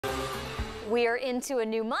We are into a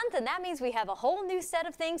new month, and that means we have a whole new set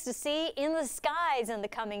of things to see in the skies in the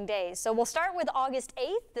coming days. So we'll start with August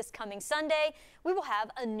 8th, this coming Sunday. We will have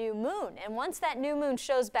a new moon, and once that new moon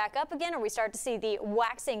shows back up again, or we start to see the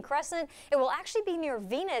waxing crescent, it will actually be near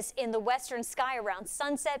Venus in the western sky around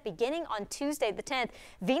sunset beginning on Tuesday the 10th.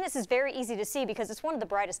 Venus is very easy to see because it's one of the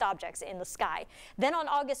brightest objects in the sky. Then on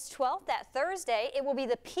August 12th, that Thursday, it will be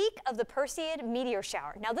the peak of the Perseid Meteor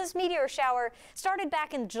shower. Now this meteor shower started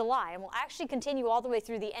back in July and will actually continue all the way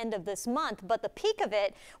through the end of this month, but the peak of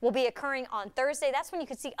it will be occurring on Thursday. That's when you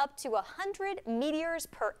can see up to 100 meteors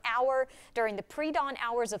per hour during the pre-dawn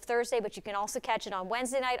hours of Thursday, but you can also catch it on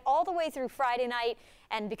Wednesday night all the way through Friday night.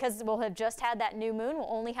 And because we'll have just had that new moon, we'll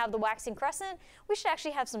only have the waxing crescent, we should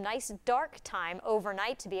actually have some nice dark time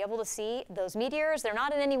overnight to be able to see those meteors. They're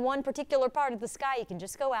not in any one particular part of the sky. You can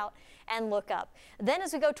just go out and look up. Then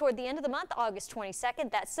as we go toward the end of the month, August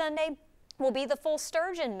 22nd, that Sunday, will be the full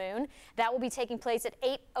Sturgeon moon. That will be taking place at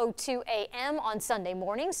 8:02 a.m. on Sunday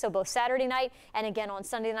morning, so both Saturday night and again on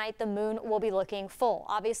Sunday night, the moon will be looking full.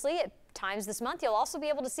 Obviously, at times this month, you'll also be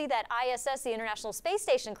able to see that ISS, the International Space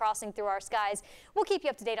Station, crossing through our skies. We'll keep you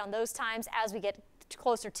up to date on those times as we get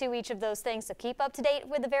closer to each of those things, so keep up to date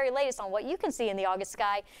with the very latest on what you can see in the August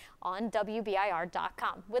sky on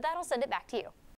WBIR.com. With that, I'll send it back to you.